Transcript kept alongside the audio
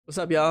What's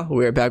up, y'all?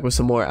 We're back with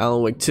some more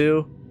Alan Wake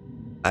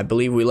 2. I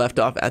believe we left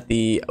off at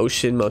the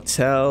Ocean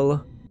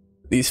Motel.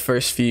 These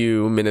first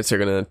few minutes are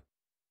gonna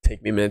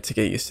take me a minute to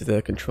get used to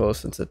the controls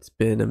since it's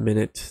been a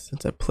minute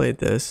since I played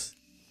this.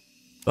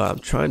 But I'm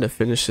trying to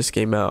finish this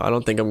game out. I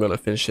don't think I'm gonna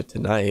finish it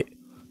tonight,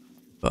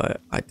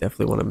 but I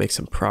definitely want to make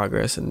some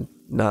progress and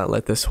not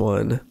let this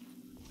one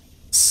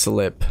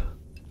slip.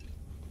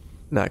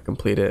 Not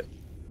complete it.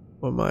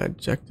 What my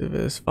objective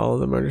is: follow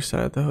the murder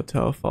site at the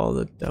hotel, follow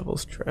the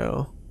devil's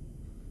trail.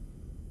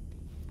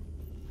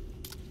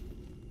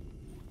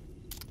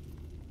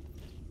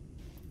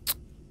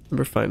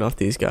 Remember fighting off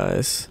these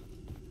guys.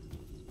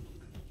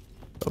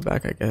 Go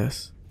back, I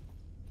guess.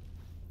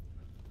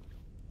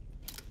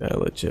 I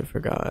legit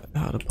forgot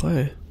how to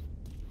play.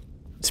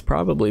 It's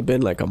probably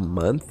been like a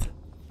month.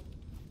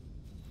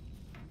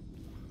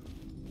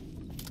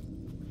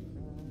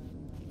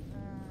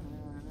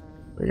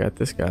 We got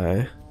this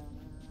guy.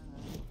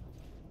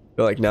 I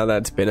feel like now that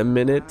it's been a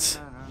minute,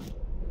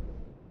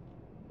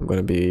 I'm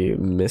gonna be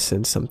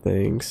missing some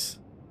things.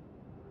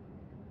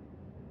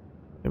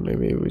 And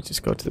maybe we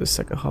just go to the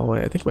second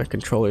hallway. I think my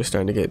controller is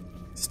starting to get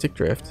stick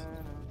drift.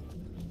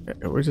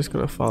 Okay, we're just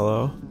gonna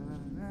follow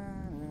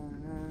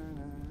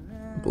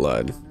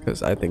blood,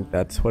 because I think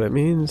that's what it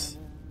means.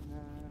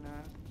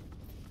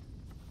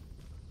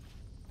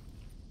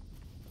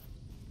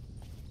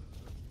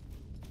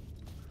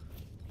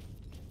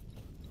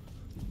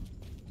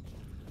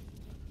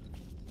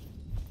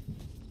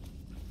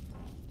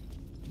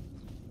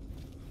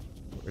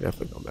 We're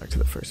definitely going back to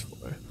the first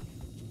floor.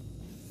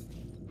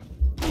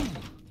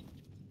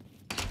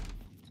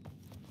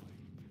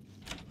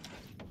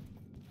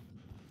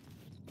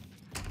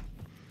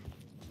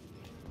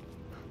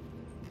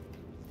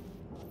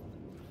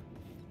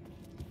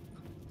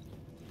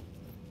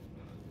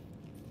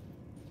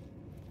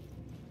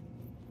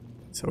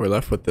 So we're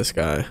left with this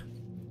guy.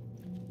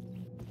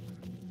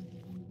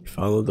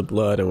 Follow the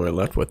blood and we're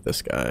left with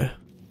this guy.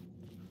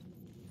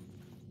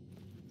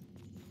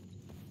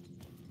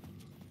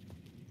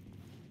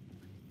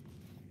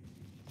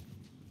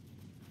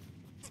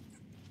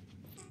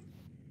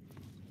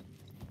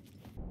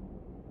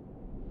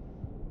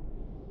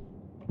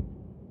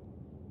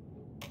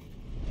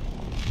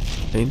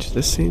 Change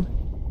this scene.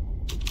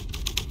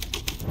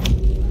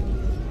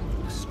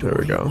 There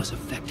we go. Was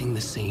affecting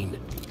the scene.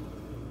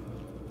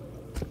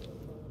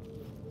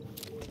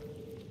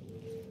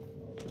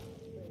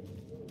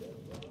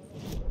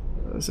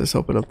 Does this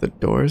open up the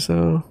doors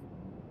though?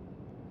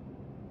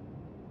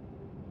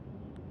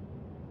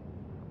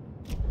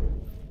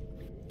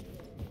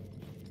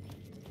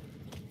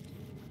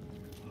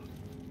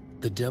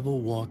 The devil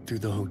walked through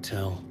the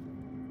hotel,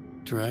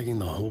 dragging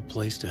the whole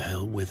place to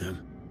hell with him.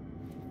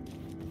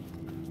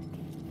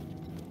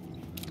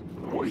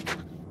 Wait.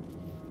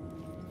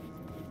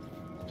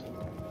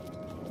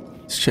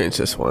 Let's change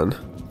this one.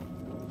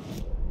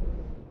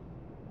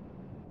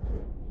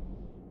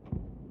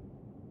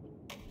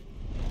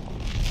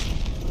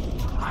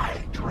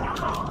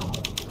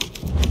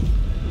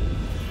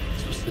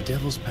 The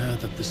devil's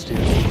path up the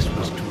staircase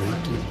was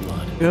draped in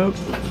blood.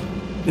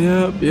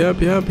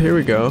 Yep. Here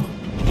we go.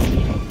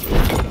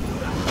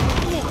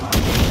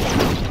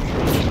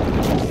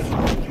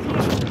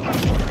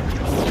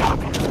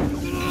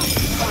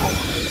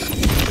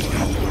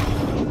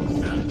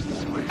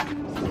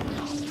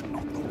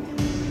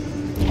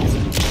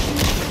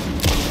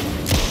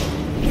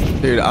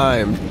 Dude,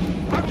 I'm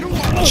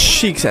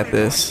cheeks at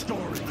this.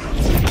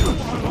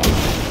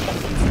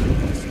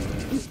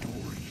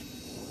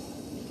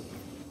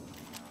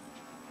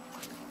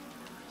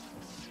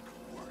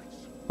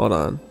 Hold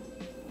on.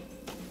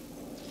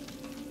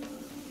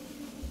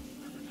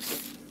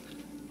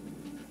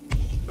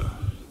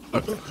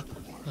 Okay.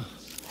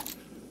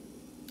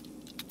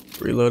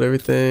 Reload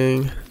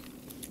everything.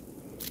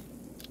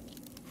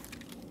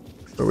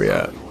 Where we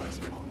at?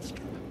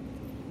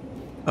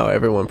 Oh,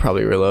 everyone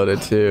probably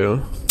reloaded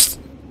too.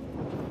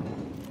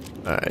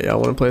 Alright,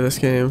 y'all wanna play this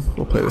game?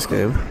 We'll play this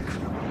game.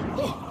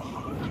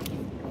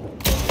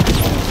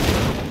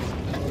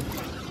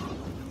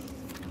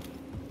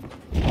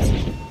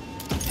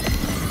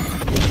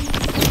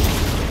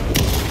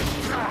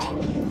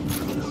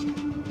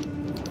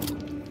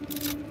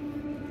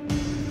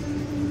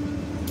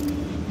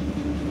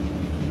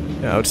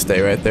 Yeah, I would stay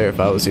right there if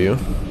I was you.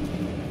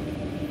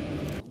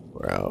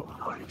 We're out.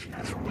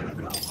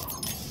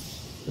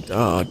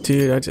 Oh,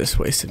 dude, I just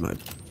wasted my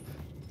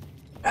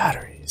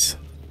batteries.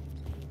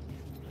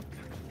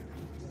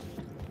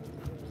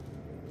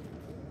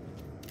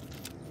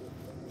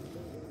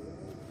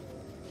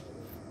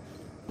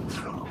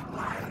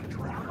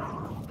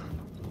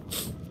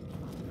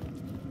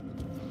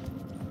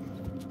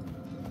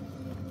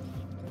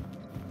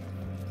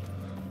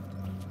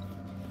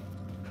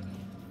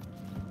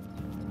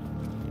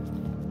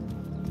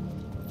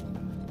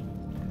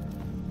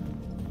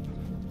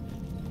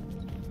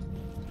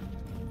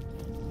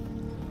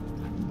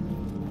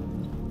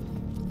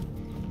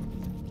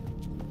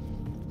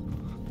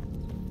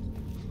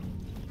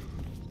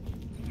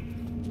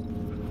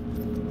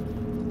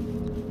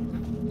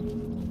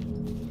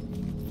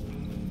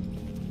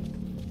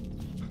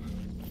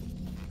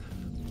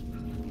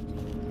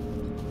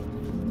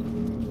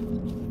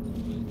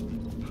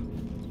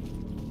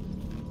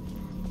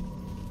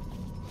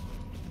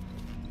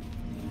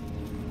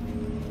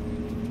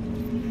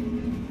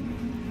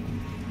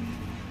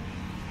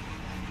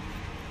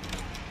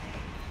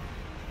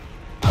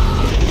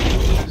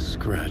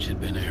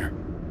 been here.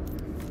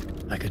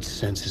 I could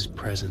sense his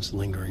presence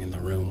lingering in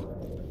the room.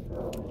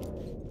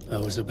 I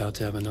was about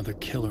to have another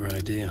killer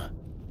idea.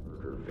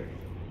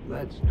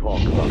 Let's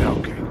talk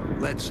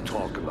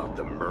about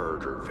the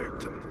murder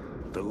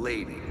victim. The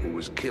lady who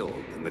was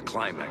killed in the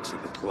climax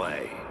of the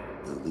play.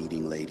 The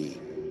leading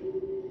lady.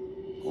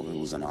 Oh, it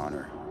was an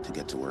honor to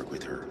get to work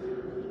with her.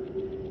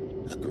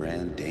 A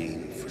grand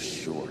dame for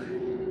sure.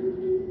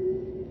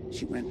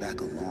 She went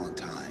back a long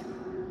time.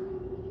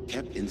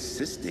 Kept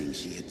insisting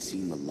she had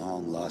seen the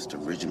long-lost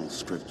original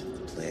script of the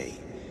play.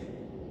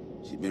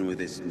 She'd been with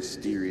this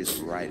mysterious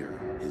writer,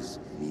 his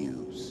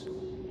muse.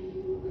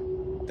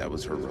 That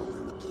was her role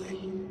in the play.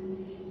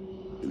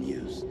 The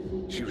muse.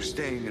 She was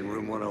staying in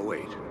room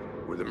 108,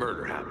 where the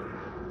murder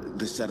happened.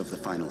 The set of the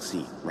final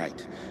scene,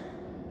 right.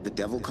 The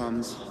devil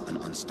comes, an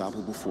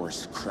unstoppable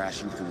force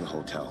crashing through the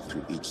hotel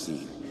through each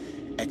scene,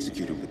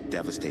 executed with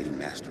devastating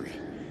mastery,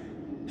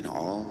 and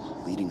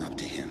all leading up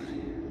to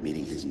him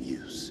meeting his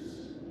muse.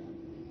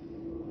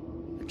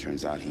 It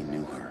turns out he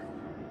knew her.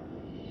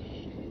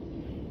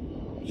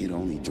 He'd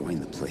only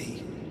joined the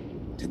play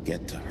to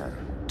get to her.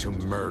 To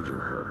murder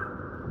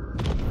her.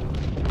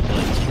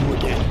 You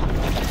again.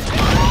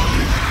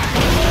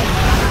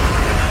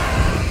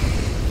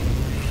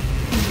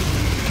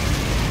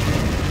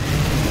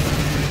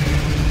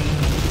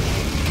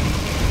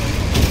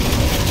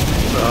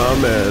 Oh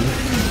man.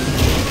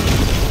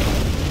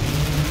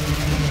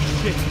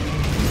 Shit.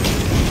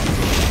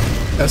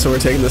 Yeah, so we're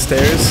taking the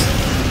stairs.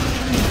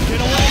 Get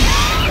away!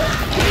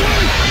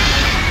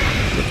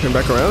 Turn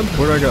back around?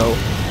 Where do I go?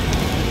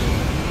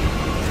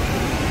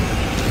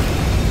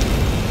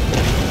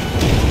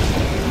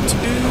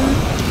 Dude.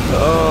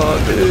 Oh,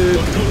 dude.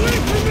 Away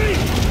from me!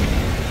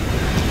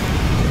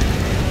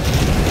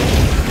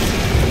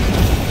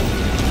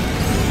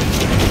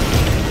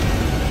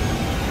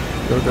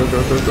 Go, go, go,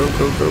 go, go,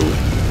 go, go.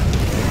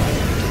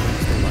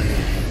 The light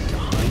ahead to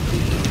hide the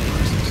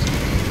presence.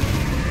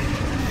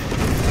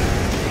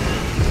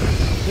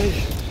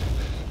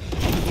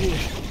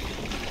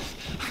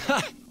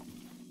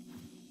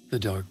 The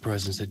dark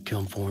presence had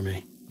come for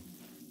me.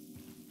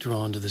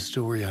 Drawn to the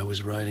story I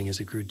was writing as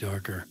it grew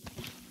darker.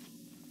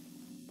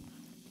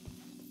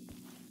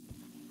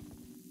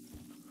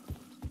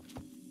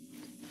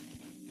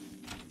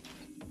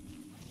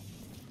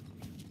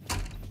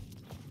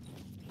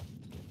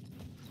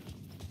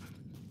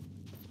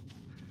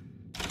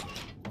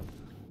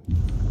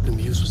 The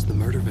muse was the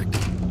murder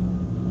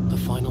victim. The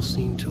final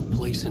scene took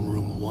place in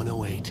room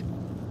 108.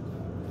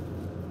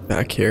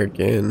 Back here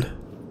again.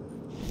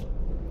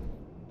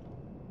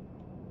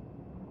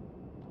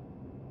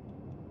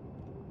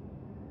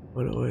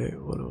 What away,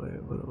 what away,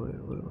 what away,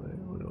 what away,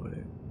 what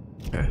away.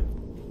 Okay.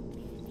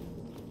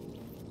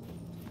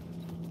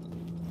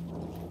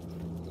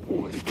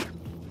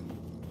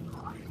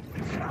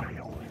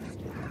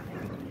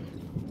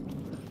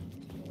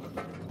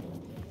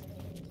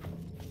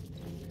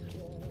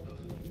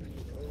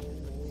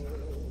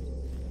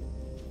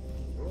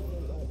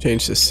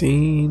 Change the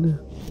scene.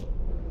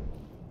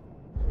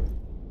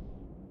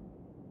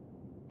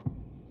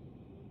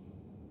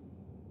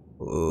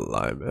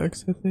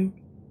 Limex, I think.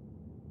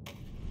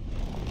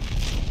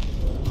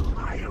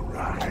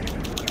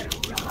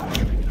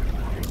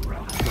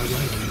 My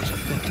writing was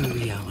affecting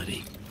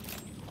reality.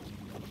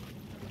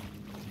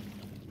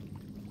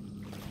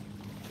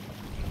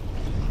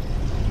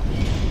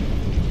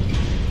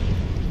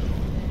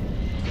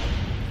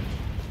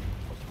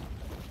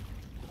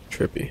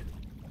 Trippy.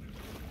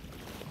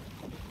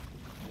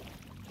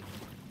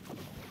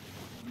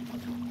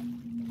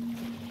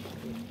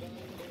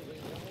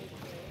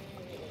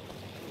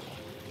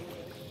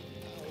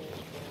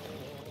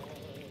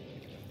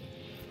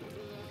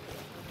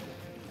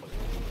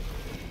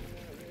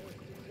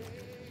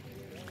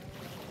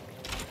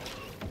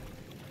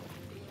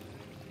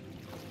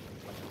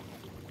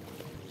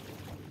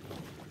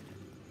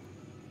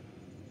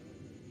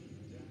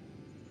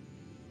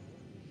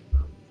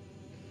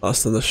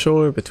 Lost on the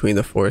shore, between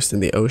the forest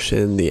and the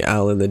ocean, the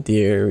owl and the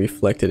deer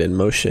reflected in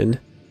motion.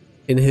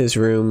 In his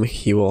room,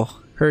 he will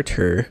hurt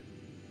her.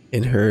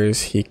 In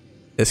hers, he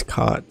is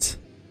caught.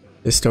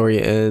 His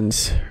story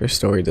ends, her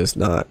story does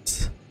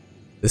not.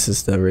 This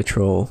is the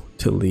ritual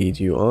to lead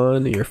you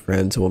on. Your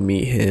friends will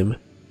meet him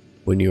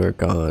when you are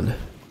gone.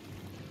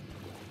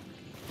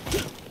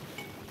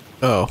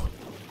 Oh.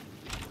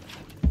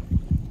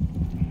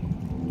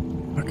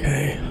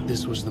 Okay.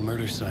 This was the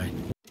murder site.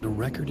 The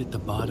record at the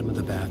bottom of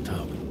the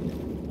bathtub,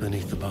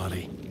 beneath the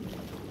body.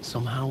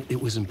 Somehow it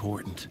was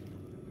important.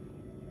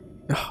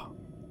 Oh.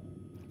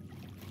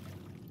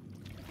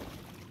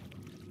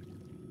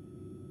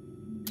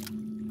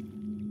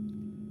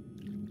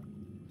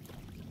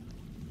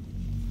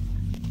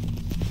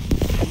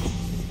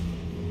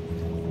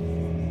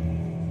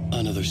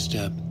 Another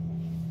step.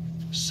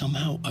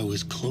 Somehow I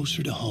was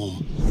closer to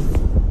home.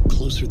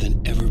 Closer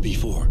than ever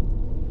before.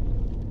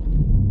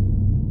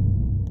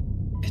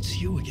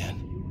 It's you again.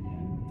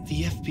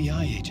 The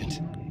FBI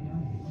agent.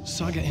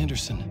 Saga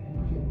Anderson.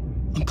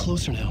 I'm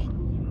closer now.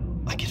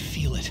 I can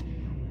feel it.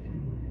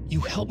 You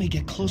helped me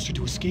get closer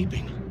to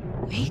escaping.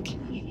 Wake?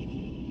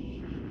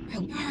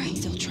 Are I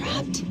still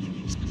trapped?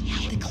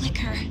 Yeah, the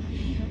clicker.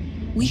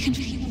 We can...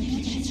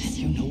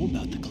 You know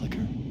about the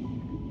clicker?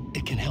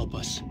 It can help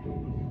us.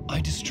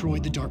 I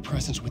destroyed the dark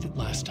presence with it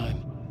last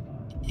time.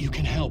 You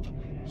can help.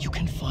 You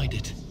can find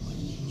it.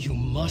 You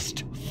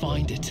must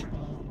find it.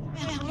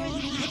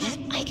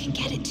 I can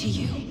get it to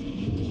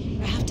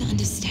you. I have to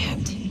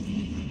understand.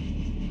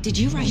 Did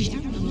you write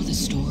the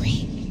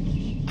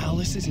story?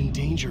 Alice is in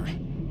danger.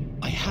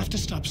 I have to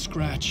stop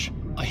Scratch.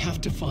 I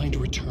have to find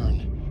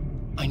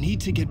Return. I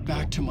need to get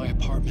back to my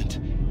apartment.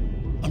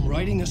 I'm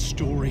writing a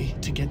story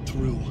to get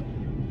through.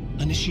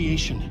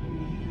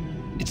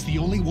 Initiation. It's the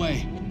only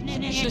way.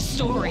 The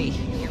story.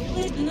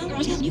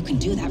 You can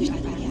do that.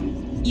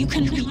 You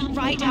can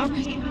write out...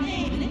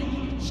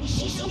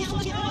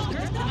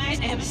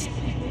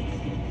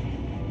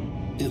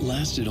 It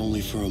lasted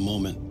only for a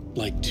moment,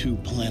 like 2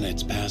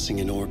 planets passing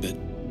in orbit.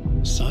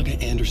 Saga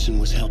Anderson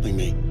was helping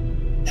me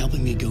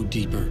go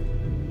deeper,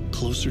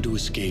 closer to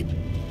escape,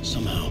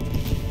 somehow.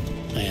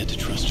 I had to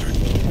trust her.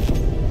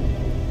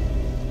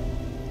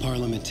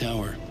 Parliament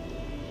Tower.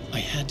 I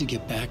had to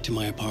get back to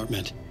my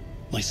apartment,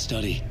 my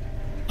study.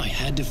 I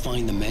had to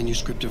find the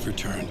manuscript of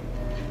Return.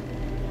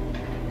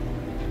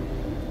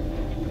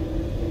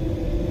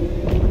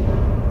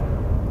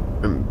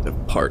 And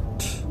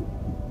depart.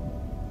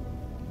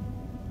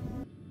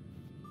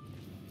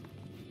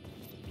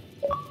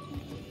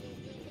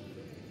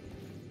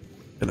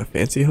 In a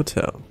fancy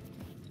hotel.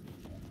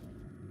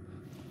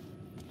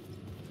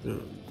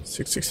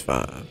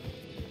 665.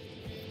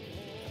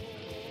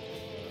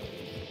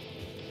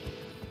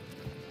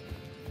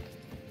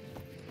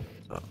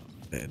 Oh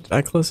man, did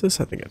I close this?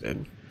 I think I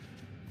did.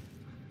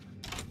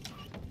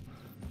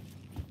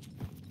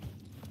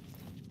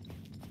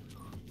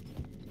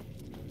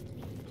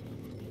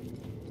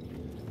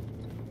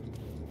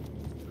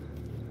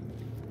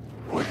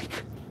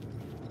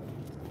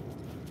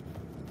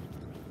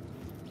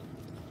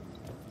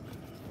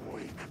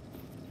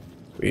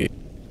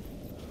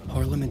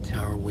 Parliament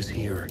Tower was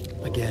here,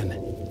 again.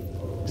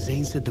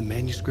 Zane said the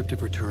manuscript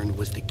of Return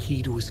was the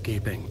key to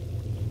escaping.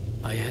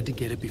 I had to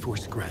get it before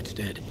Scratch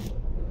did.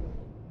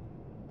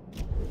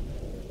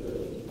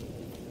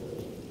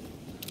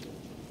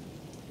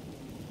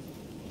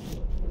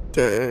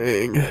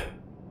 Dang. There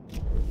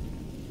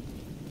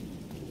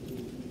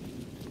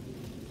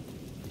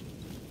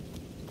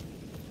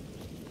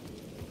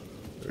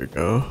we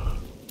go.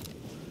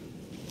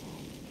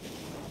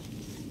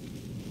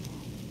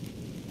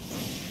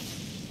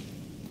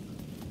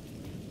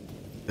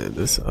 And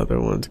this other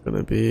one's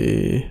gonna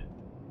be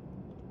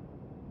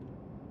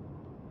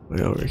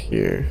way over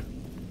here.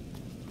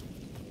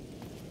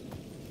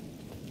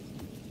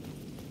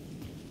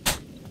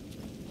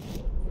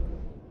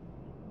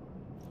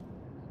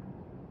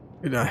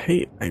 Dude,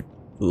 I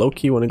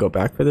low-key want to go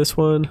back for this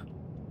one,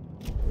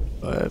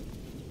 but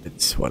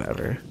it's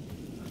whatever.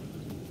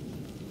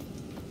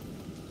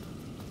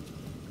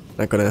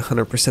 Not gonna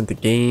 100% the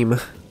game.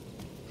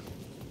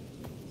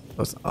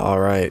 That's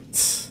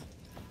alright.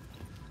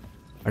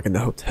 Back in the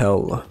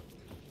hotel.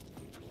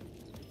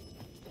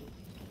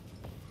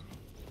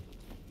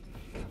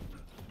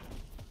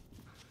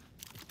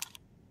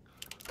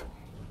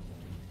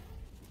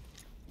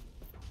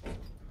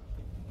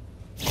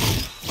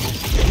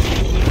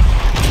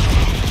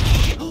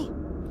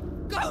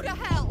 Go to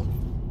hell!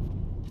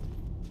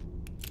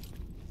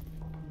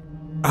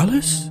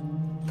 Alice?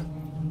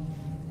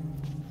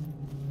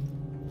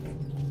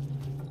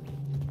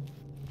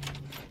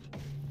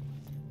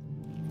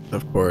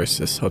 Of course,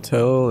 this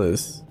hotel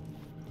is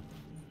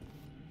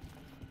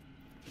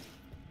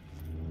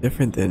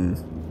different than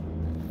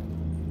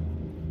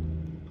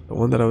the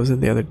one that I was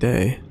in the other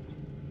day.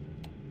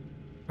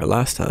 Or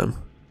last time.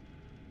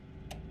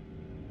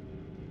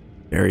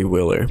 Barry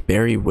Willer.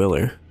 Barry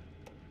Willer.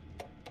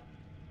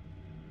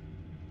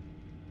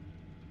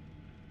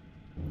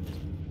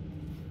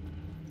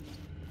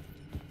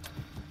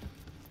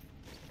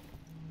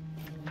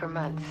 For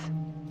months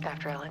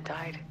after Ellen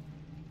died,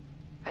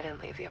 I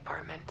didn't leave the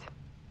apartment.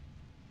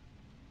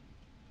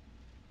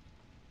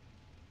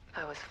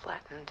 I was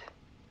flattened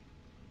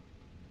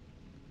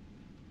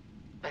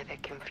by the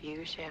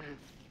confusion,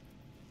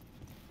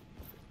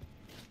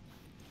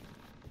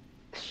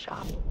 the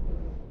shock,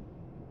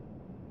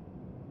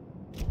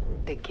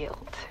 the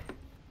guilt,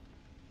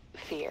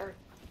 fear.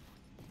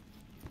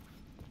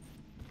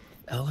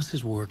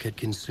 Alice's work had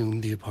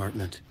consumed the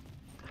apartment.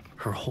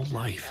 Her whole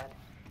life.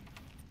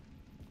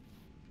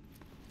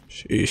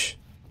 Sheesh.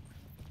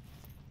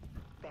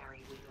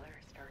 Barry Wheeler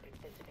started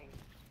visiting.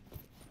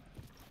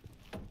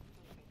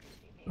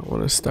 I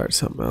want to start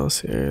something else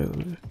here.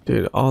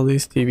 Dude, all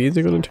these TVs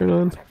are going to turn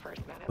on?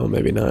 Oh,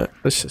 maybe not.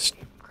 Let's just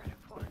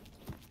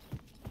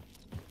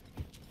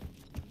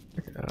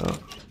check it out.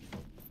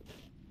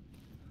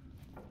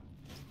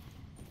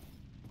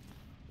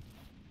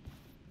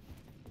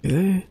 Do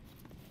they?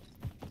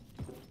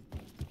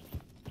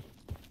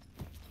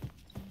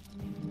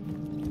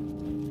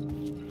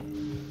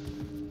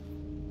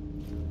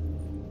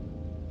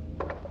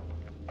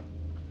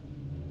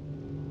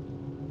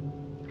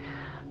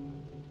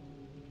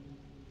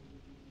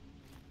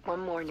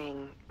 One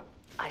morning,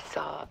 I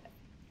saw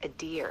a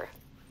deer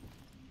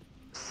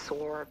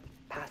soar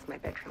past my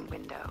bedroom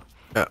window.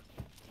 Oh.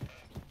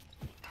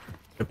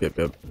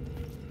 Yep.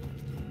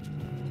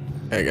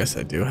 I guess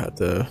I do have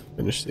to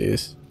finish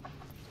these.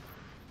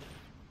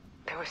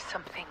 There was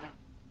something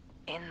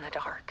in the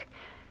dark.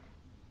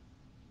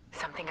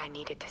 Something I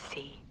needed to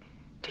see,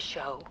 to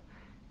show.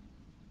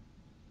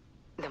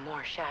 The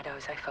more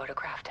shadows I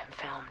photographed and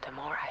filmed, the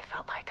more I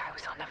felt like I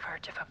was on the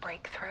verge of a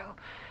breakthrough.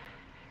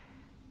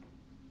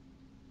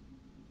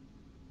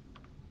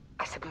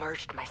 I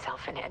submerged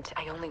myself in it.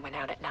 I only went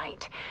out at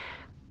night.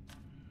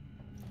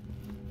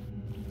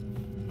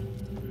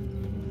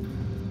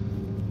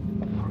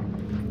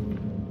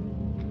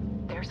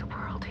 There's a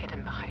world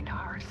hidden behind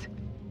ours.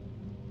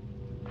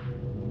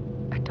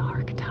 A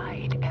dark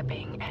tide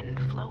ebbing and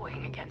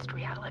flowing against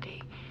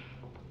reality.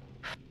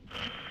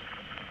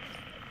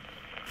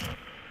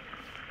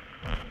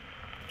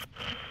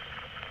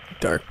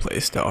 Dark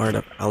Place, the art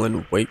of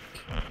Alan Wake.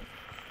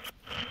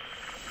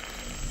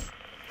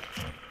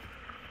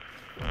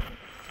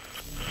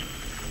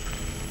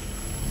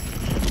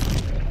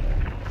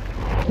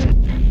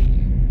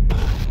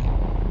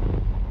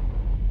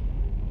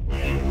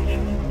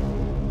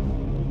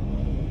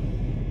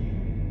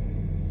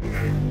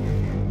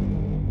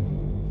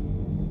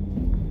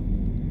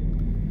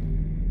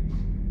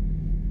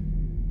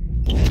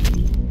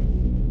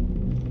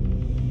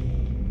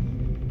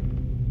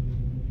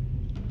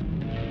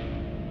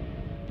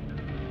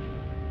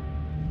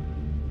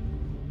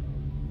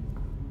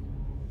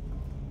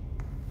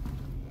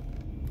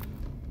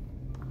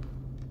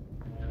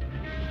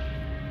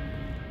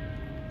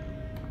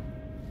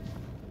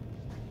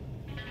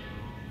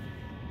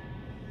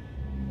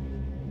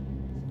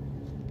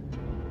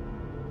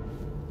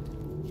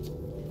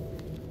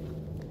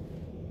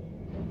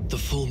 The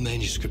full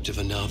manuscript of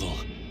a novel.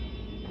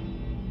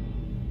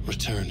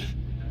 Return.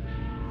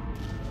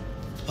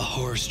 A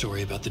horror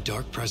story about the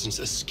dark presence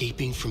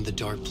escaping from the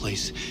dark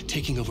place,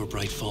 taking over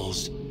Bright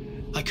Falls.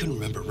 I couldn't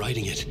remember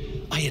writing it.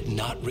 I had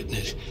not written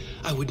it.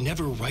 I would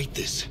never write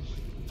this.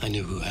 I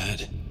knew who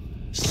had.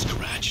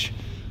 Scratch.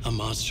 A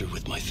monster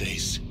with my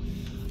face.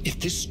 If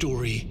this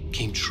story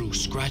came true,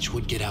 Scratch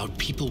would get out,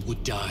 people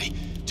would die.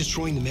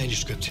 Destroying the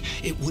manuscript,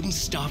 it wouldn't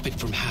stop it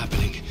from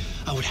happening.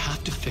 I would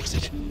have to fix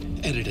it,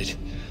 edit it.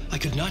 I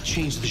could not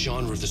change the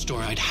genre of the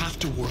story. I'd have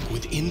to work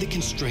within the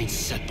constraints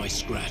set by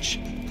Scratch.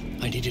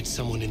 I needed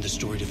someone in the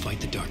story to fight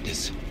the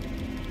darkness.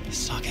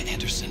 Saga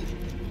Anderson.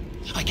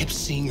 I kept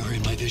seeing her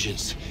in my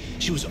visions.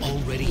 She was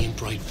already in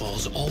Bright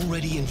Falls,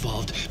 already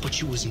involved, but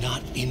she was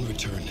not in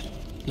Return.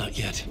 Not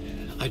yet.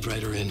 I'd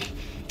write her in,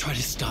 try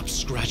to stop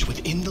Scratch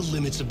within the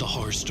limits of the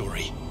horror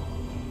story.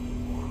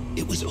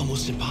 It was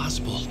almost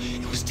impossible.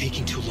 It was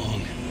taking too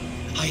long.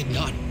 I had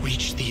not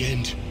reached the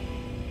end.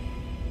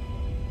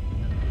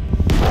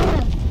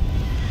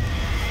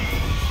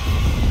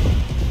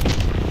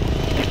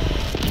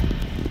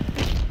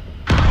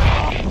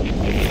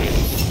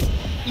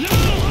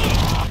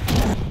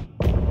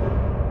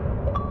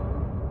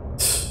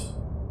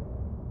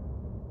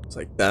 It's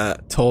like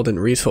that, told and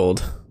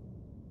retold.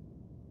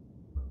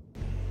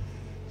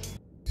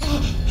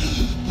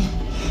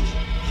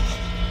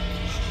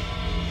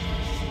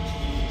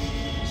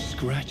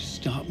 Scratch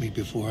stopped me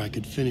before I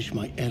could finish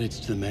my edits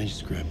to the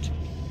manuscript.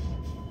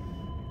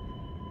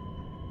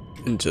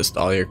 And just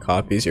all your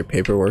copies, your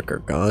paperwork are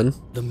gone.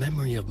 The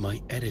memory of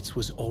my edits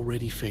was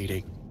already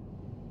fading.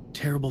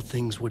 Terrible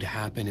things would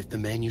happen if the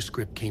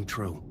manuscript came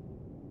true.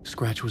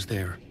 Scratch was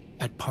there,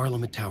 at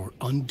Parliament Tower,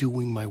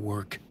 undoing my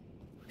work.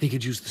 He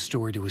could use the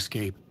story to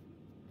escape.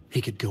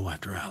 He could go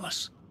after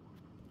Alice.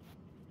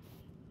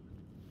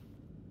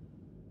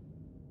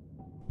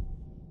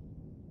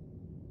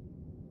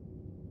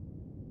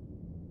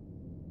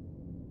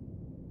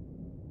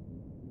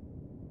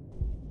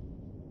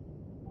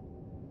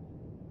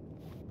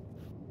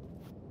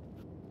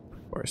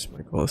 Of course,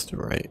 my goal is to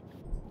write.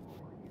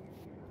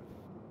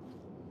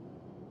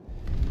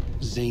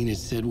 Zane had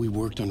said we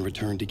worked on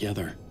Return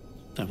together.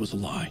 That was a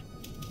lie.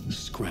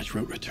 Scratch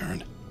wrote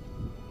Return.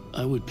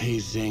 I would pay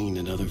Zane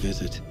another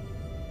visit.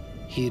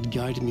 He had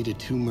guided me to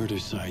 2 murder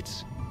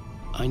sites.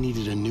 I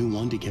needed a new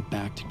one to get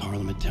back to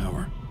Parliament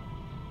Tower.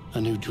 A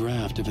new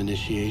draft of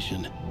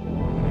initiation.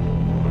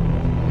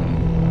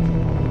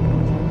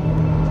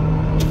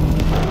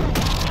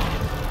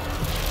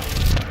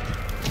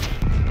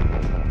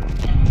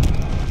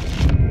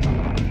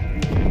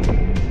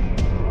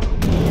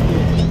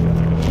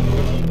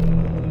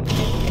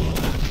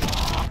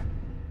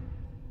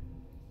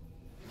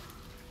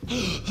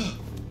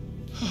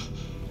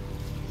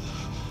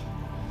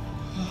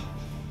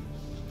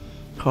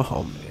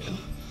 Oh man.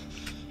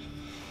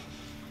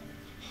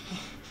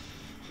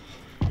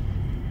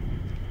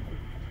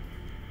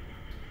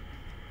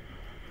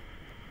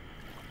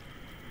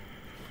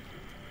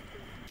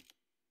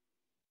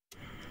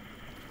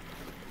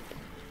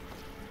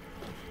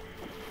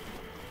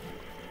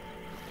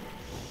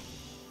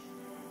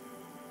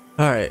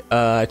 Alright,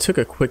 I took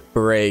a quick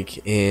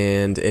break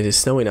and it is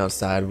snowing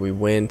outside. We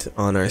went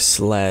on our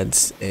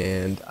sleds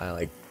and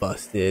I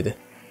busted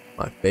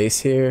my face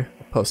here.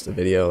 I'll post a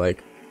video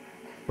like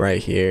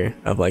right here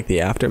of like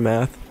the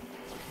aftermath.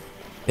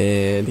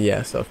 And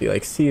yeah, so if you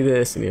like see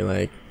this and you're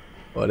like,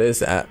 what is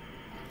that?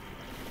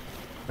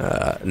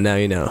 Now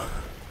you know.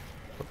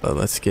 But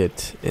let's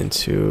get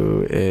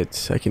into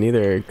it. I can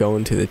either go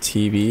into the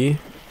TV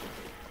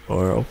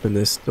or open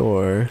this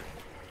door.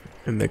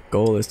 And the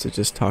goal is to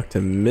just talk to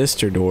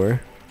Mr. Door.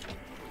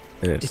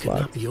 And it's It cannot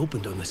locked. be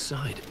opened on this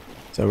side.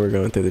 So we're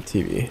going through the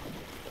TV.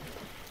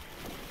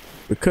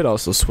 We could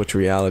also switch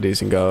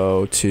realities and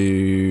go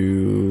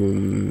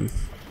to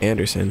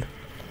Anderson.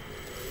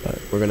 But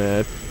we're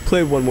gonna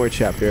play one more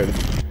chapter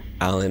of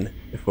Alan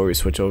before we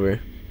switch over.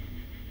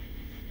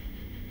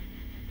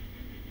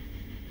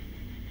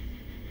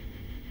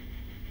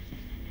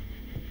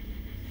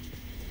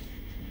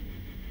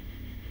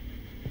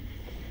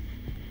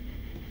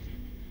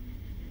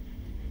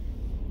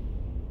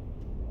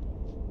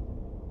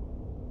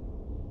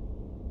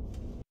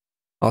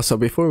 Also,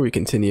 before we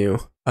continue,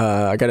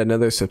 I got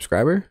another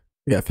subscriber.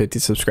 We got 50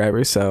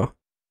 subscribers, so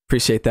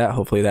appreciate that.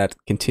 Hopefully that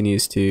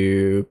continues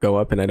to go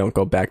up and I don't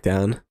go back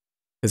down.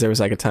 Because there was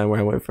like a time where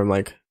I went from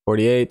like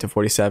 48 to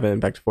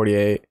 47, back to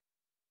 48,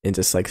 and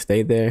just like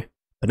stayed there.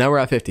 But now we're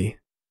at 50,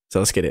 so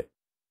let's get it.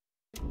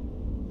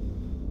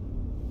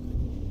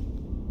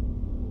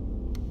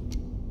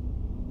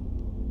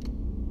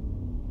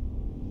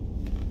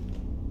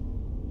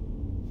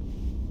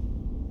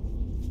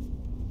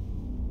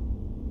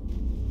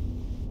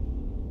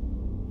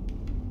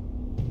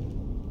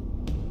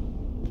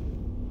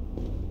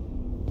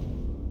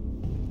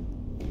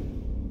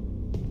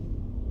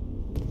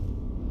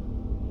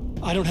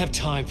 I don't have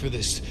time for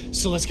this,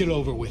 so let's get it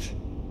over with.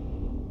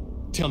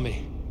 Tell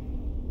me,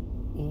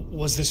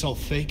 was this all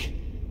fake?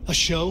 A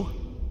show?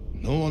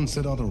 No one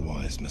said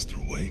otherwise, Mr.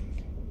 Wake.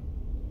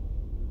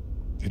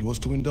 It was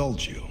to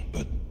indulge you,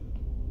 but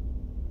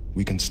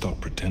we can stop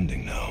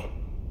pretending now.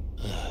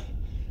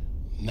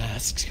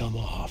 Masks come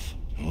off.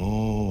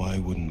 Oh, I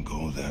wouldn't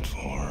go that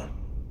far.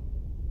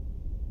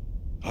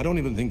 I don't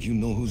even think you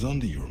know who's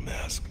under your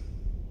mask,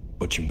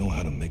 but you know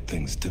how to make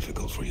things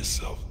difficult for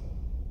yourself.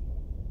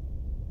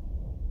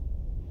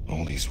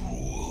 All these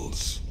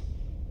rules,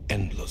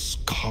 endless,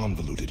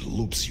 convoluted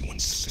loops you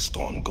insist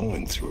on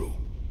going through.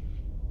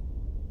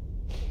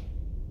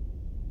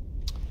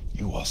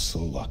 You are so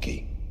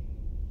lucky,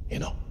 you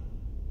know.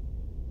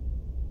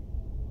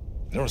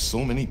 There are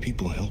so many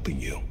people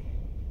helping you.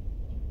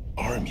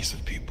 Armies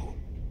of people.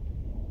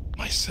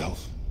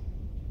 Myself.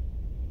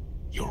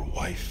 Your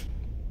wife.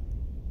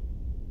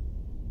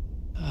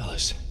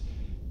 Alice.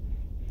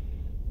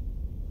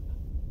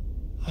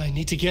 I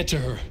need to get to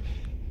her.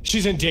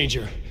 She's in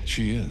danger.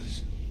 She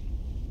is.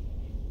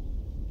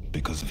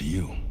 Because of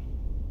you.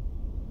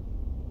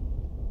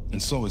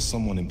 And so is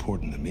someone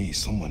important to me,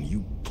 someone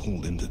you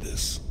pulled into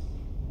this.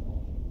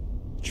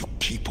 You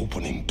keep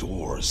opening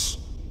doors.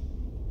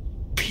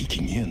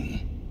 Peeking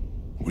in.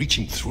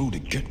 Reaching through to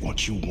get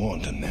what you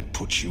want, and that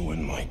puts you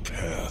in my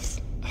path.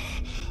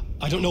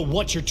 I don't know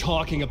what you're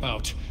talking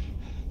about.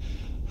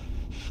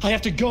 I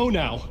have to go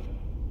now.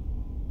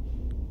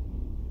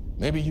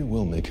 Maybe you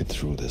will make it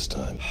through this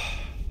time.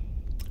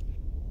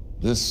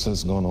 This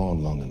has gone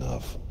on long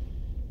enough.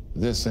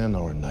 This and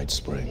our Night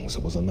Springs.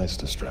 It was a nice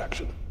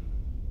distraction.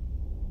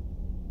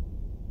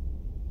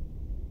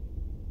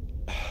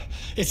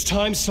 It's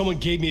time someone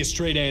gave me a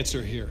straight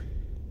answer here.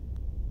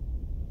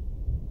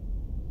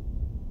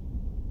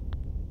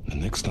 The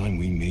next time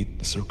we meet,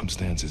 the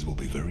circumstances will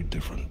be very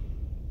different.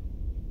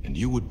 And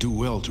you would do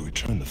well to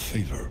return the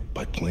favor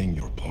by playing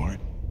your part.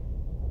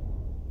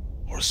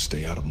 Or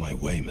stay out of my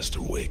way, Mr.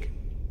 Wake.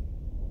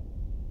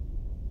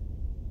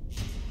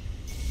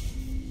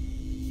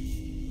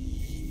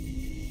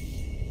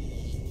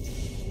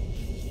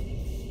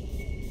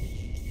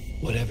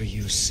 Whatever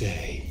you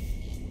say.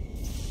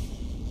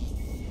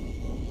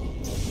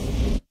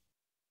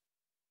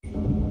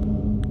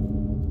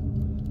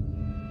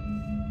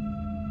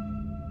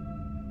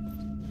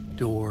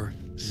 Door,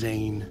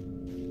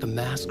 Zane, the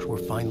masks were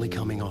finally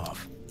coming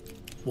off.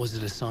 Was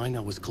it a sign I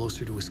was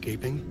closer to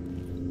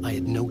escaping? I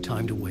had no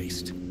time to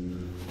waste.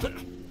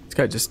 This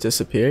guy just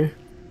disappeared.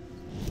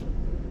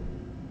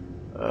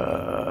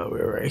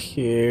 We're right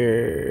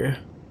here.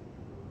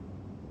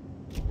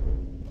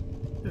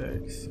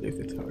 Save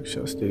the talk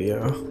show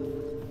studio.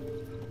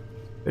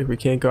 Like we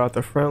can't go out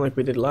the front like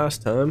we did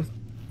last time.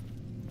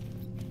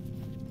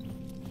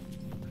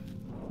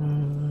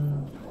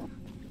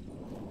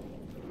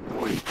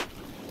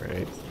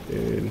 Right,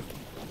 dude.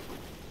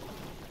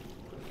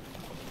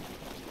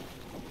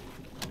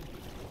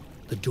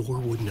 The door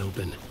wouldn't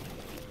open.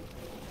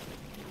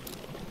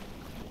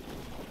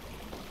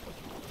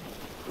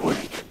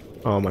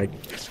 Oh my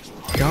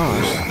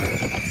gosh.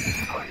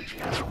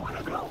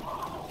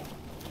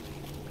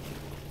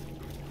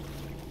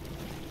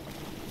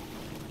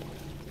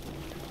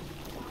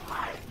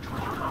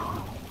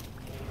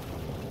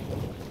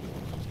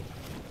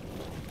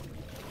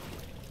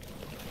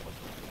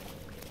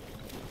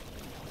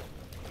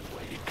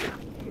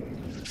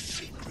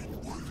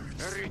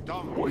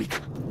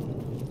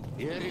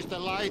 Here is the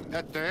light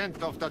at the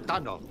end of the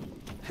tunnel.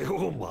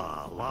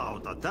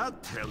 Jumalauta,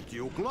 that held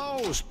you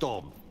close,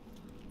 Tom.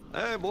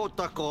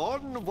 Mutta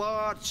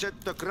onward, said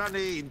the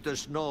granny in the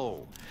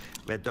snow.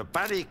 When the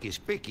panic is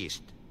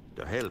biggest,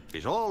 the help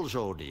is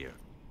also near.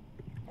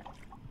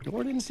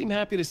 Door didn't seem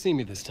happy to see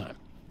me this time.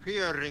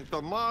 Fearing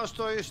the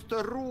master is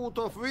the root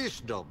of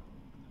wisdom.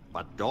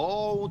 But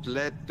don't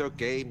let the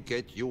game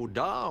get you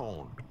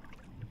down.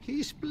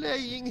 He's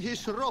playing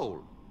his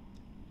role.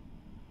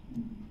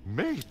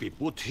 Maybe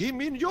put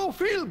him in your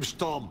films,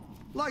 Tom,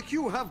 like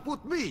you have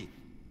put me.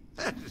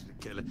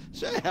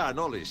 Sehän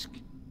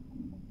olisikin.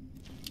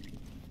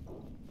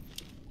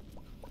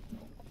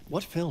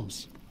 What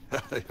films?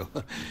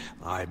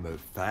 I'm a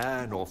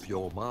fan of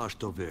your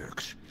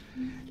masterworks.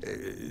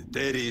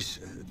 There is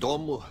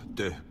Tom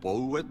the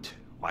Poet,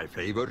 my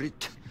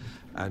favorite,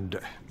 and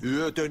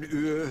Yöten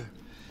Yö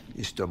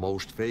is the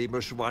most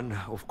famous one,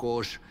 of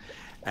course.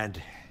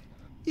 And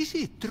is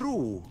it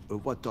true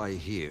what I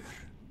hear?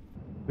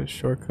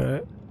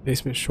 Shortcut.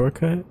 Basement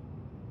shortcut?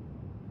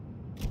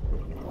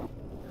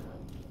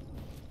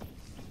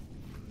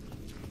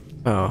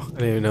 Oh, I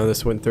didn't even know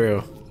this went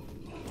through.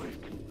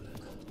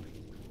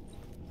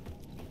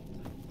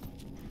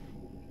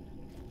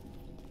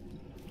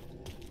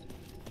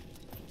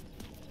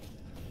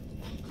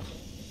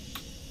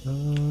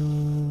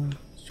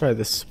 Let's try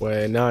this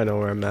way. Now I know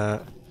where I'm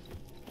at.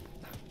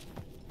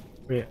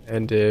 We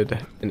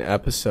ended an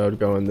episode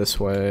going this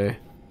way.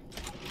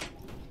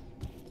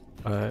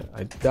 But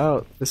I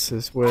doubt this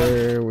is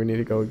where we need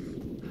to go.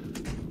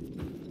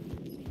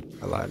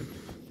 I lied.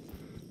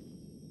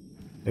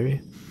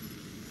 Maybe?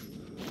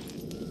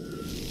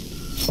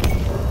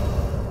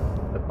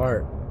 The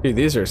part. Dude,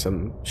 these are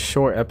some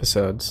short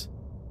episodes.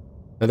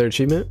 Another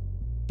achievement?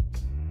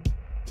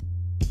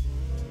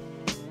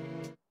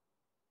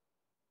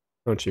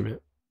 No achievement.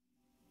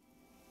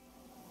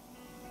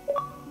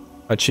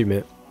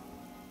 Achievement.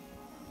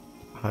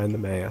 Behind the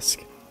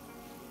mask.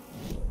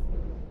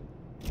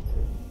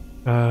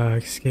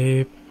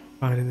 Escape.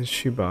 Finding the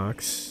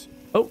shoebox.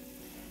 Oh!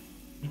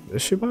 The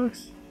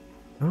shoebox?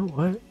 Oh,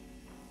 what?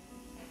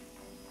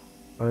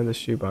 Find the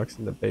shoebox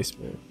in the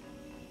basement.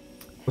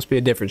 Must be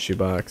a different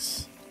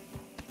shoebox.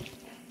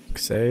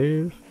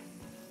 Save.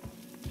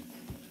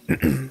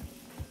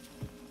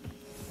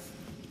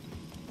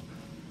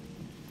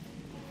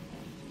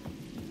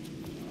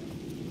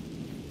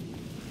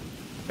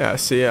 Yeah,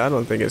 see, I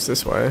don't think it's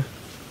this way.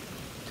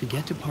 To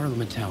get to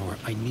Parliament Tower,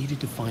 I needed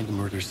to find a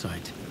murder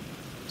site.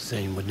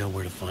 Zane would know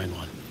where to find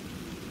one.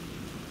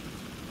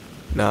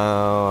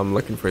 No, I'm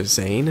looking for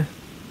Zane.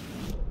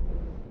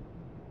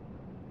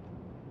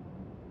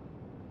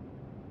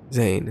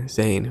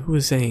 Zane. Who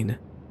is Zane?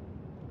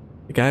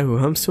 The guy who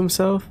humps to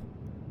himself?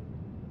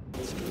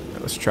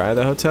 Let's try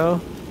the hotel.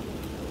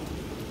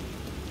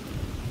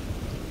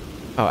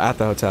 Oh, at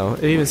the hotel.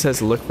 It even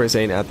says look for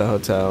Zane at the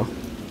hotel.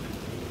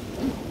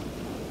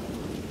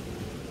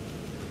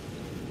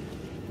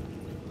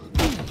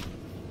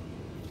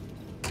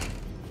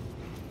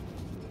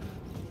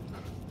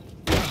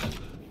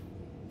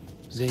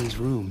 Zane's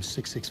room,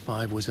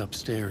 665, was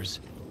upstairs.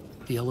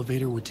 The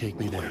elevator would take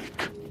me there.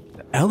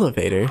 The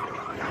elevator?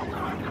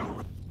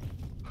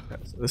 Okay,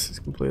 so this is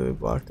completely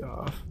blocked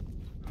off.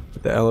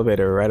 But the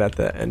elevator right at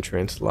the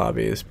entrance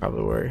lobby is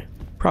probably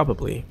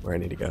where I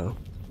need to go.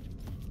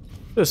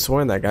 I could have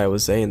sworn that guy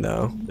was Zane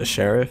though, the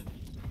sheriff.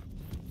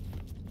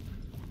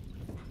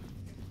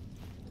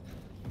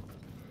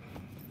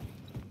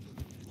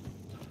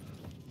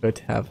 Could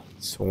have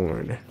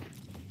sworn.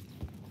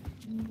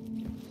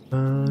 Na,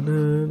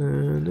 na,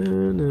 na,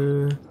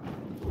 na.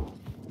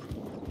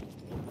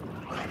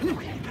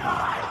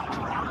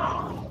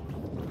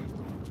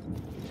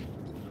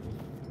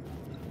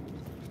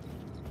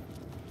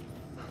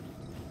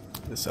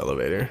 This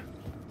elevator.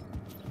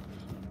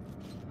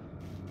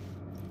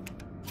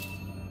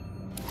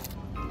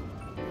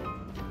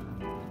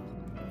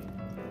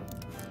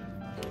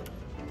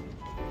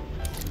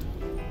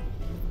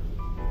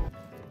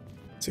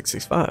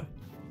 $665.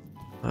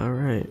 All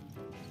right.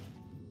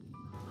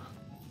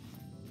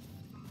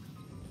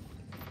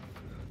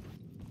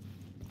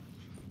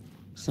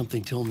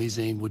 Something told me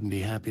Zane wouldn't be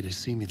happy to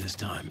see me this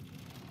time.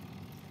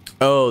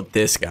 Oh,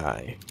 this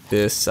guy.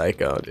 This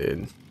psycho,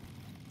 dude.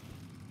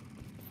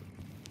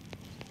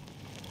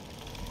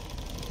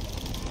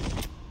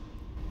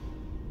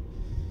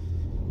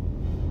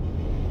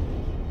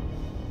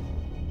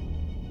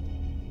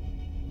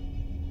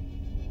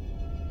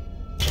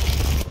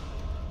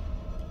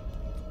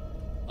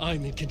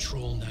 I'm in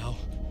control now.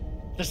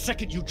 The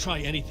second you try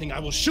anything, I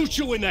will shoot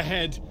you in the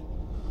head.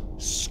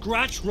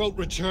 Scratch wrote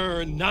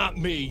return, not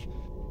me.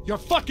 You're a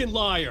fucking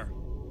liar.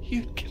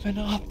 You'd given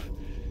up.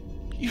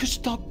 You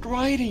stopped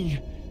writing.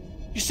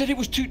 You said it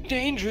was too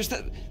dangerous,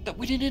 that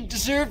we didn't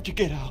deserve to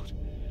get out.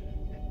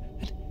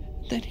 And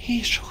then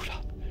he showed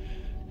up.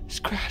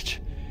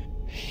 Scratch.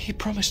 He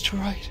promised to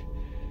write.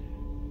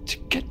 To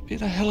get me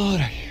the hell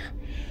out of here.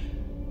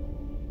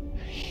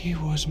 He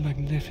was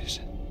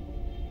magnificent.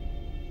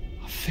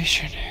 A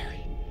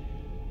visionary.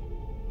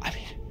 I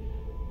mean,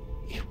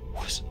 it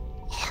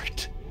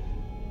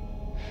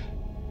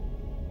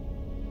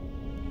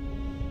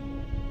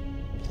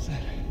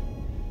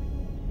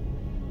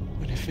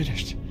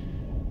finished.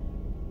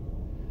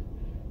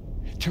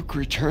 It took a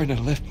return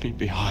and left me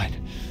behind.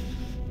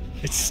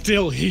 It's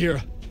still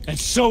here, and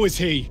so is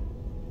he.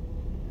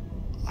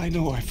 I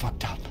know I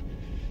fucked up.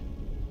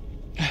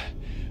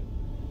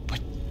 But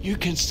you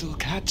can still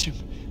catch him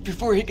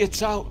before he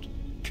gets out,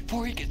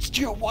 before he gets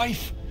to your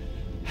wife.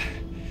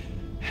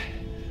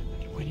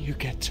 And when you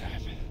get to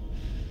him,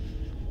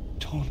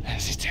 don't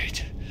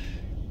hesitate.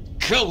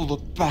 Kill the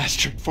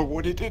bastard for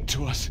what he did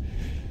to us.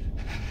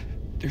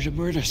 There's a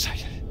murder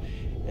site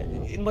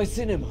in my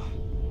cinema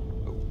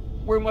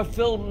where my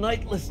film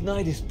Nightless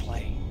Night is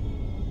playing.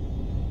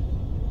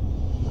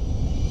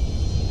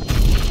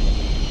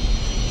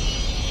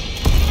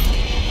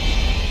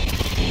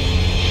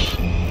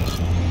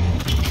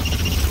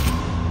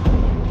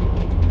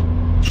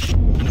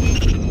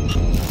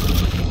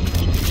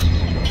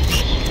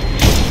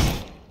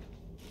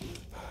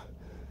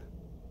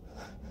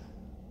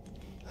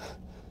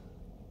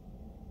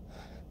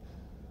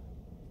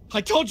 I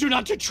told you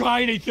not to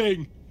try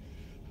anything!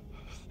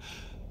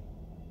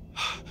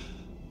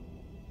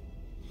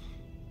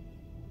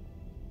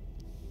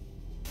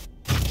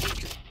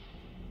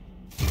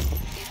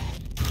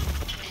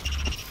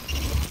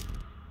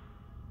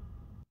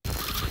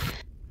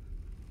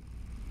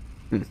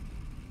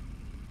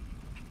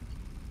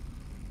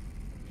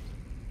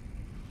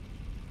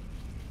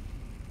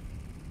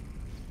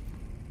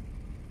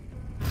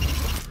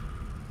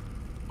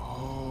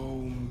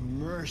 Oh,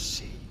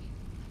 mercy.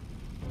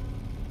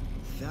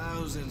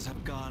 Thousands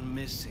have gone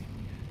missing,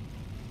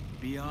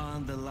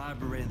 beyond the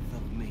labyrinth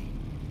of me.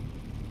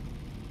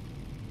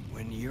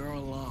 When you're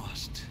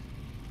lost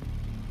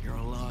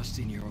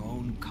in your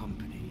own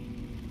company.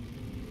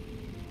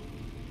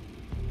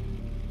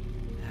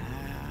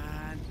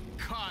 And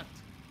cut!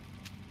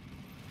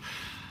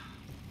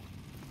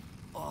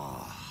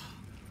 Oh.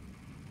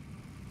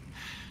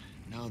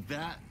 Now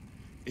that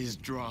is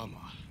drama.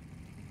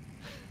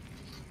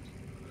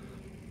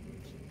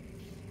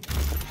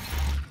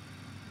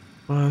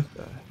 What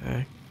the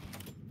heck?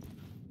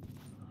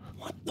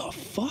 What the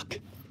fuck?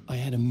 I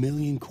had a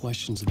million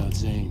questions about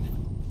Zane,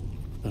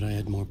 but I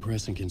had more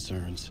pressing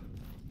concerns.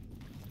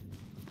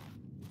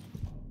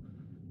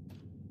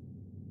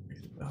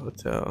 The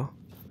hotel.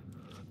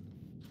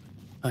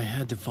 I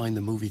had to find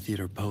the movie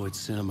theater Poet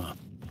Cinema.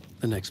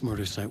 The next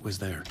murder site was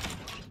there.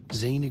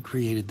 Zane had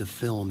created the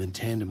film in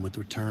tandem with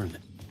Return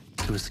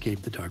to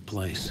escape the dark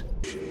place.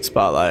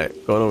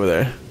 Spotlight. Going over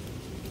there.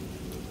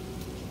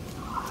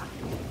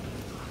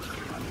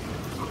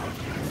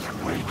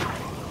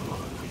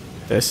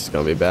 This is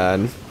gonna be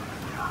bad.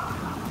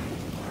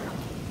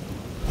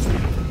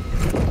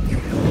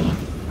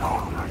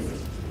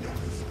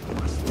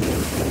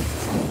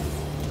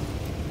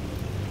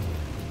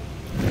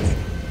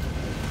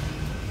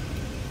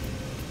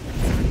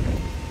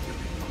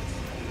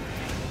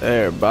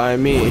 There, by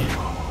me.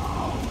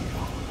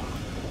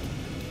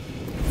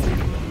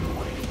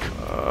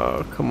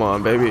 Oh, come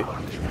on, baby.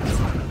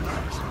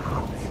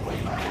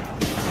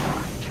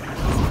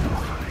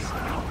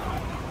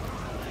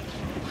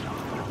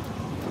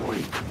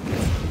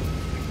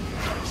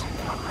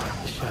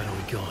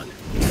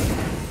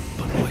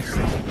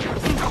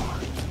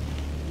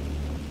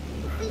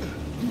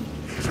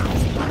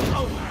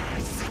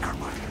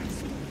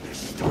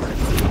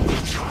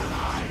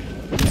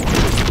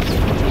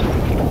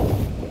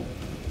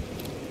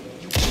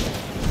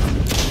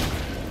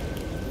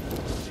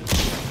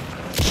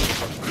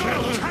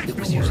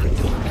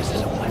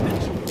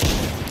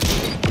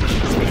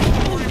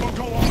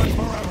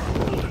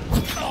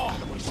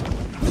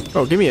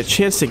 Bro, give me a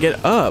chance to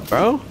get up,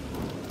 bro.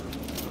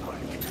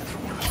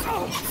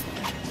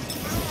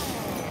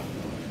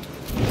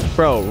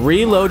 Bro,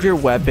 reload your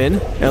weapon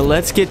and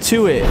let's get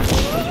to it.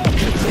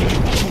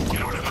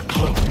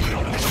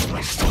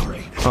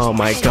 Oh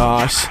my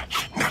gosh.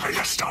 Never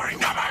your story,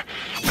 never.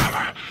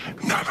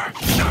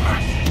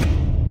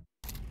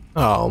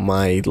 Oh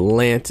my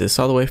Atlantis,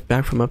 all the way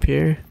back from up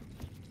here.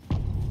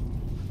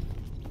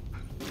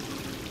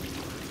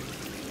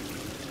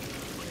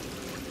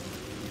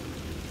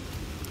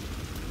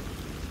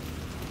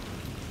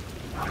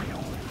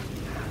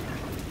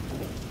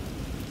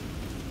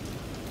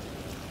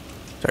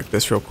 Check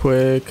this real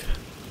quick.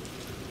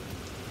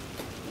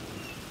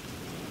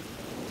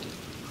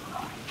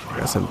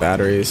 Got some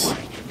batteries.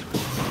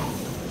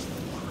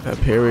 Up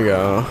here we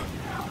go.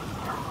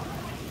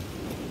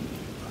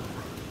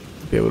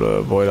 Be able to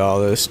avoid all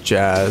this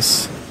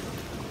jazz.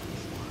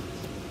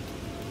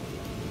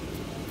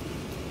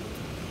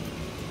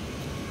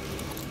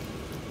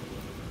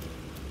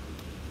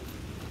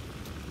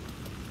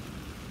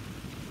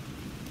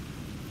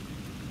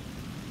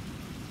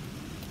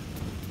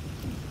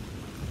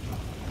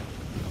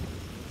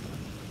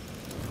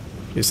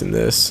 Using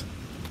this.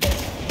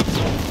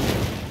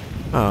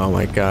 Oh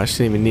my gosh,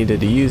 didn't even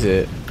needed to use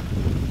it.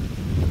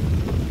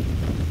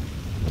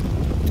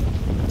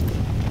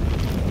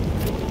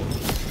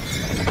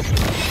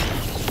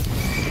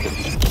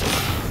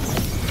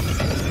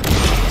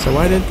 So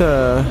why did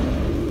the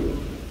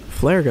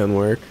flare gun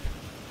work?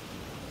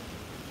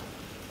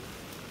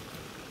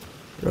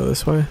 Go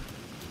this way?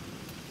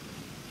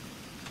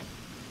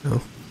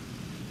 No.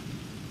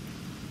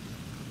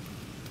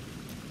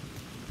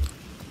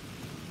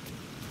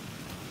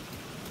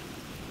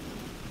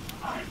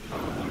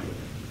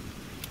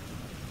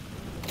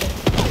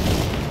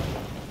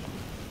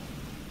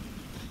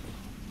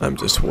 I'm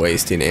just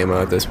wasting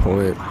ammo at this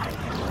point.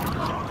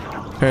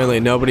 Apparently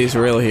nobody's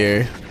real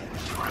here.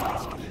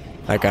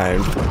 That guy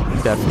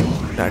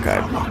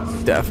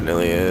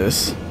definitely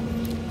is.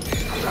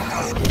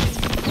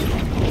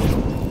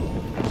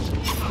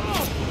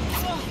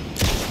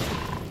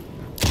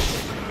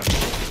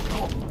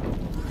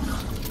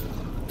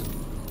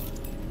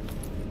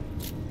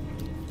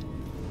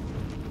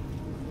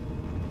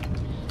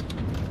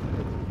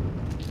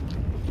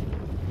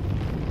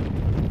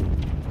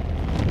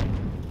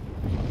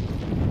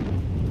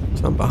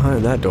 So I'm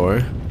behind that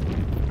door.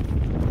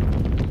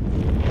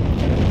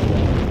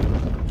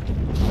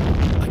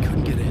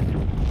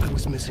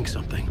 Missing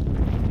something.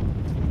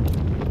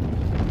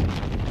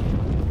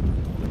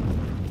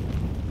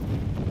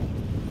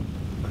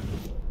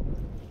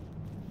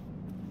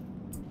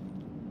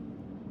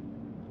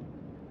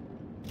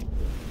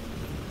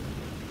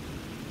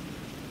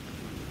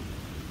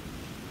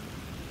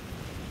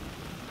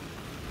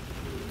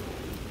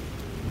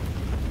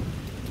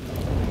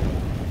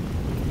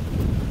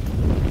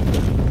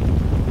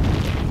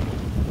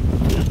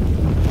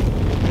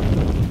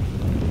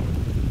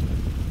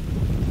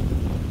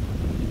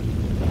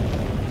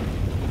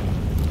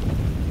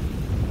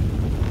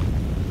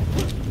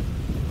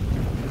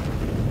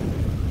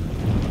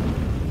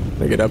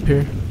 Can I get up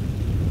here?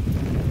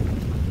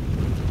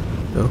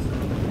 No.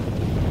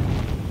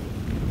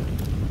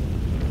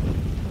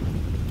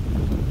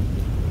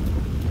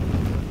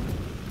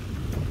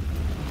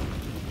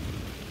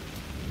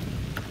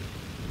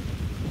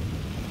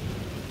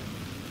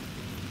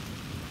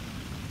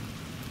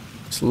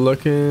 Just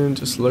looking,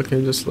 just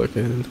looking, just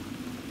looking.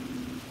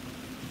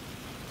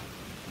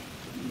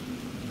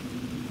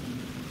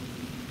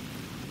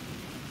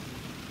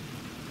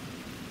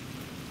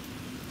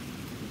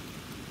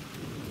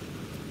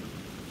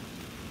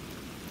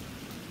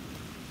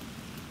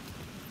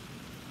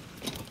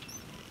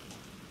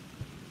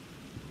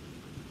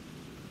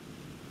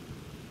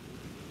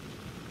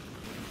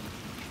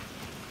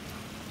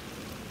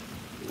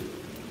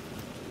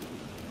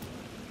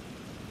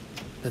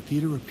 The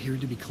theater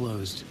appeared to be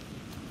closed.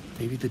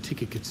 Maybe the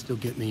ticket could still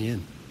get me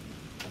in.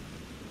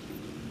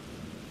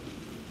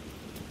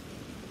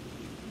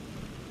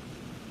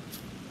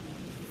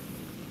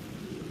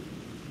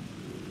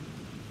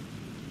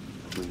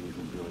 Please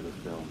enjoy the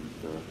film,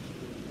 sir.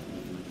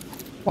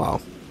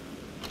 Wow.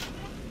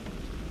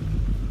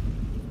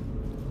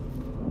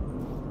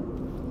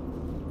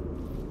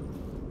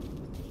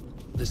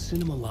 The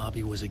cinema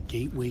lobby was a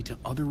gateway to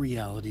other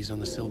realities on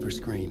the silver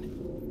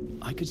screen.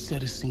 I could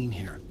set a scene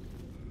here.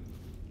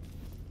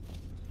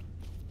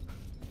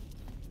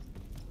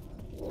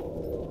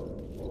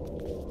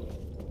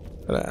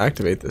 Gotta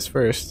activate this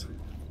first.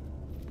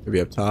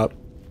 Maybe up top.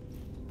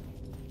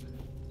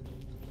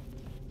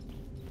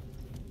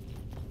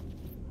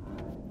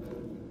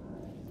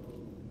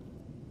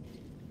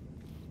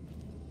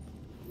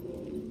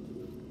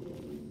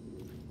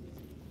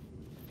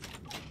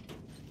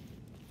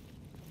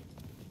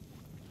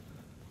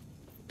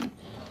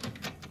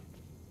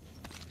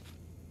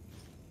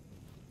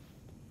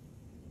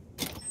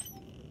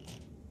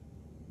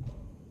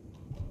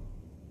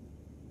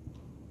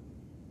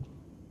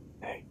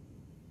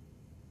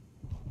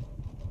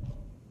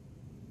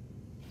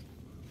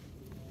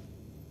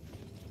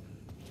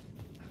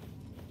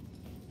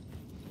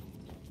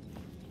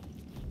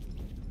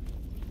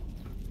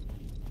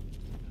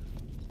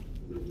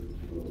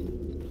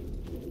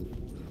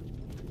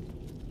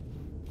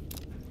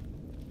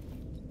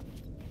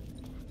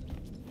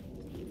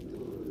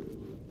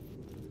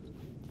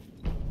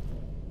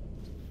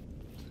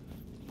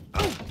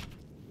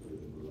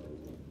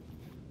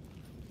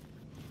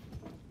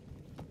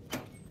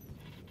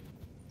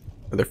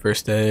 Another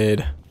first aid.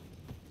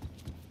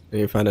 I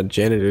need to find a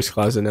janitor's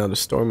closet now to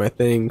store my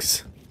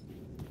things.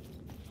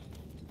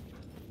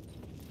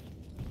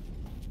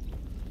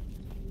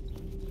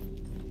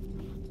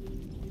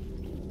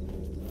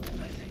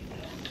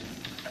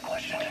 The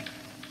question,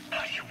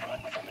 how do you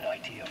run from an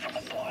idea, from a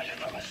thought,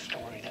 from a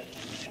story that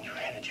lives in your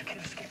head? You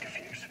can't escape your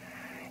fears.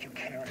 You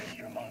carry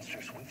your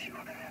monsters with you.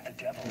 The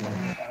devil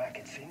looks back,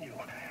 it's in you.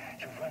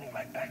 You're running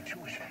right back to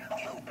it.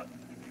 A loop.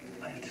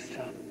 I have to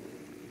stop.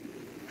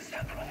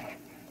 Stop running.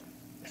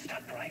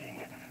 Stop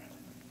writing.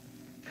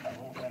 I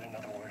won't write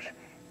another word.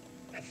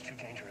 It's too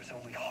dangerous.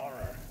 Only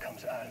horror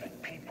comes out of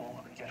it.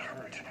 People get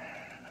hurt.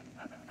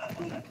 I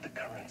will let the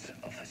currents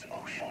of this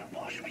ocean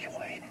wash me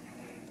away.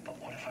 But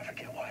what if I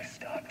forget why I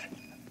stopped?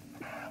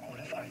 What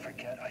if I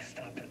forget I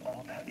stopped at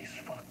all that is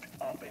fucked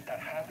up? If that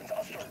happens,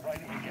 I'll start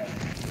writing again.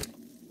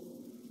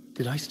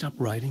 Did I stop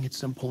writing at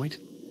some point?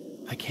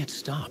 I can't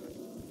stop.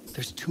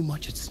 There's too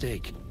much at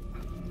stake.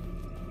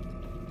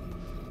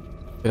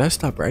 Did I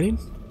stop writing?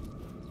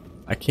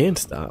 I can't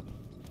stop.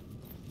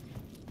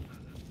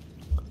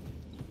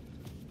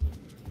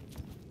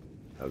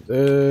 Have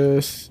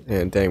this,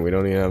 and dang, we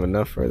don't even have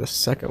enough for the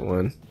second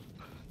one.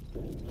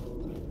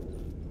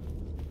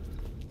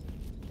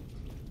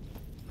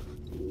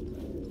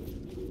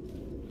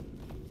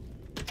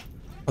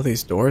 All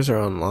these doors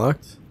are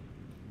unlocked.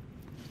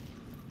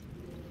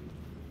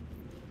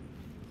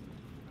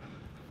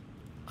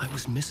 I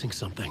was missing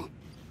something.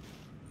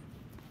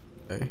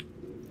 Okay.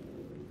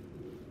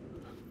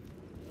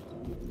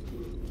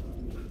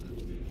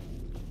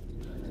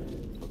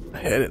 I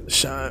hit the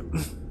shot.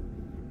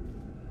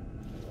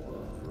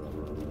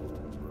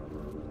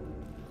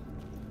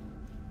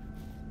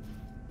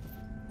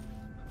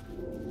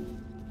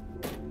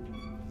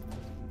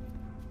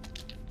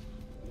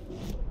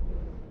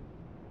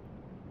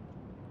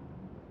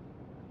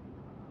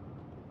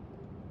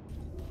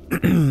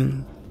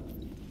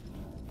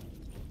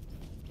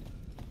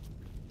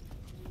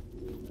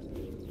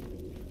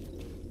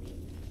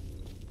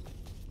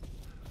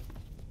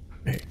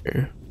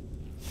 Here.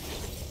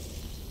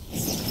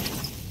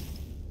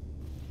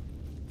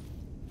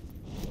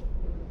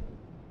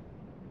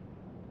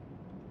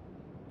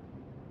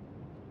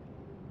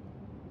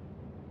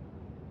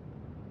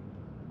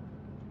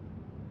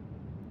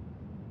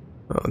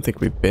 I don't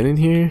think we've been in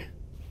here.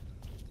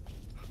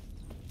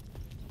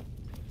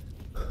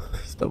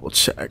 Let's double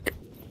check.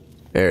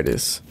 There it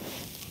is.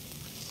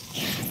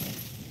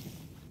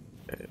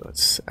 Okay,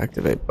 let's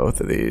activate both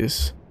of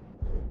these.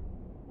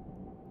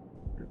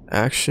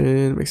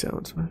 Action makes that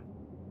one smart.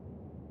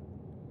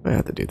 I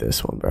have to do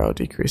this one, bro.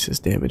 Decreases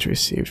damage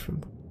received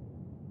from.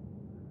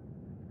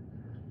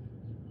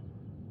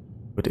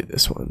 We'll do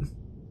this one.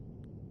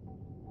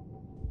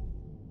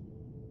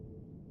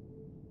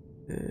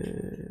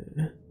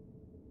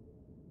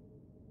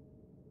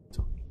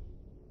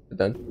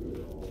 Done.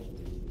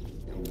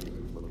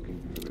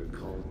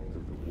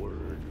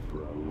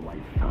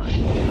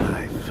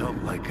 I felt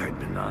like I'd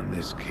been on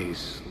this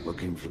case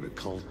looking for the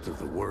cult of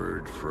the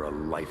word for a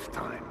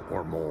lifetime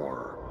or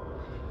more.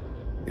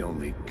 The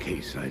only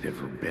case I'd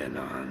ever been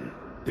on.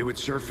 They would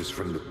surface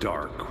from the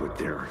dark with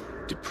their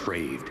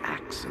depraved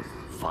acts of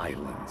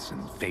violence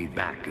and fade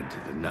back into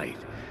the night,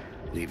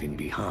 leaving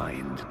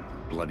behind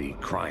bloody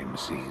crime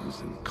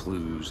scenes and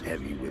clues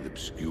heavy with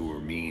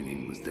obscure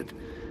meanings that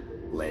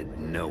led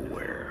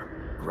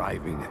nowhere.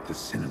 Arriving at the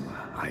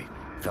cinema, I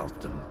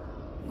felt a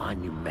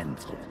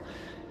monumental,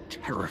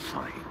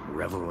 terrifying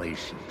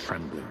revelation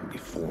trembling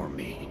before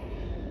me,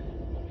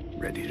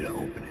 ready to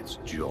open its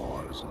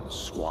jaws and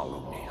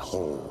swallow me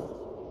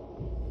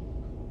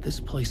whole. This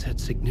place had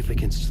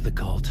significance to the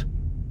cult.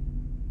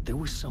 There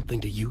was something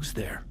to use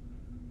there.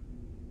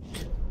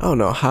 I don't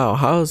know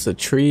how is the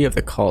tree of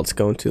the cults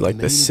going to like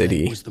the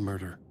city? Was the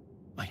murder.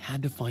 I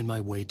had to find my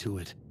way to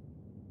it.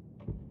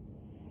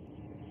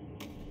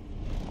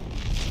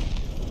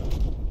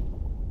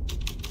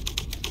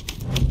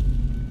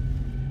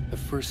 The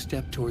first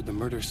step toward the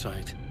murder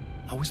site.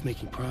 I was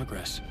making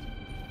progress.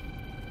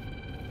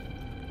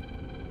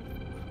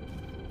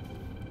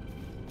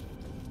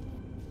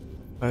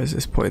 Why does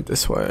this point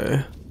this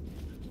way?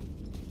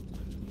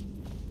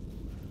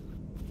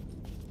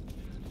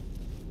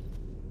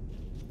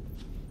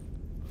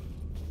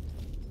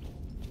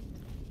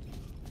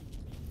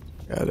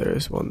 Yeah,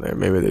 there's one there.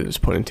 Maybe they're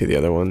just pointing to the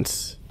other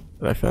ones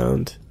that I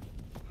found.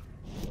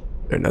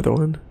 Is there another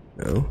one?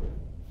 No.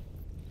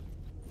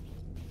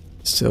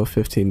 Still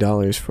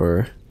 $15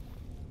 for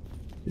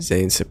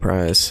Zane's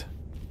surprise.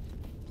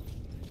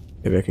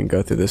 Maybe I can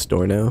go through this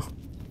door now.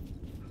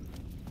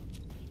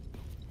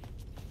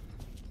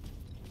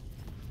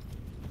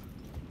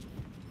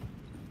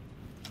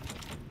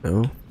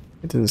 No,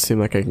 it doesn't seem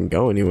like I can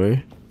go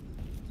anywhere.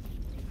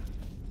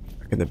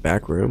 Back in the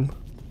back room.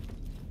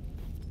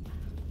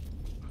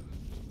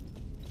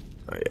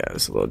 Oh yeah,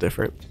 it's a little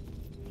different.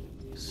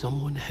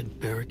 Someone had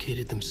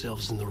barricaded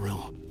themselves in the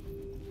room.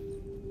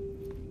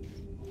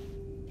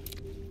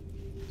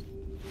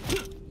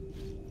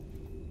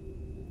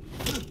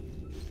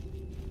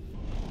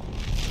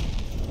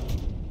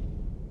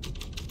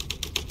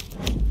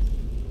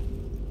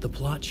 The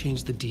plot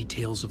changed the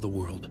details of the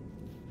world.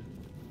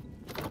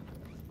 Of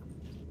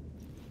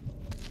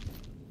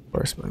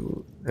course, my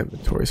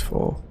inventory's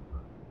full.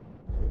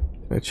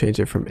 Can I change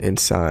it from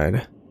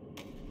inside?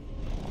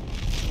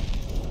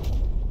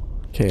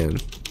 Can.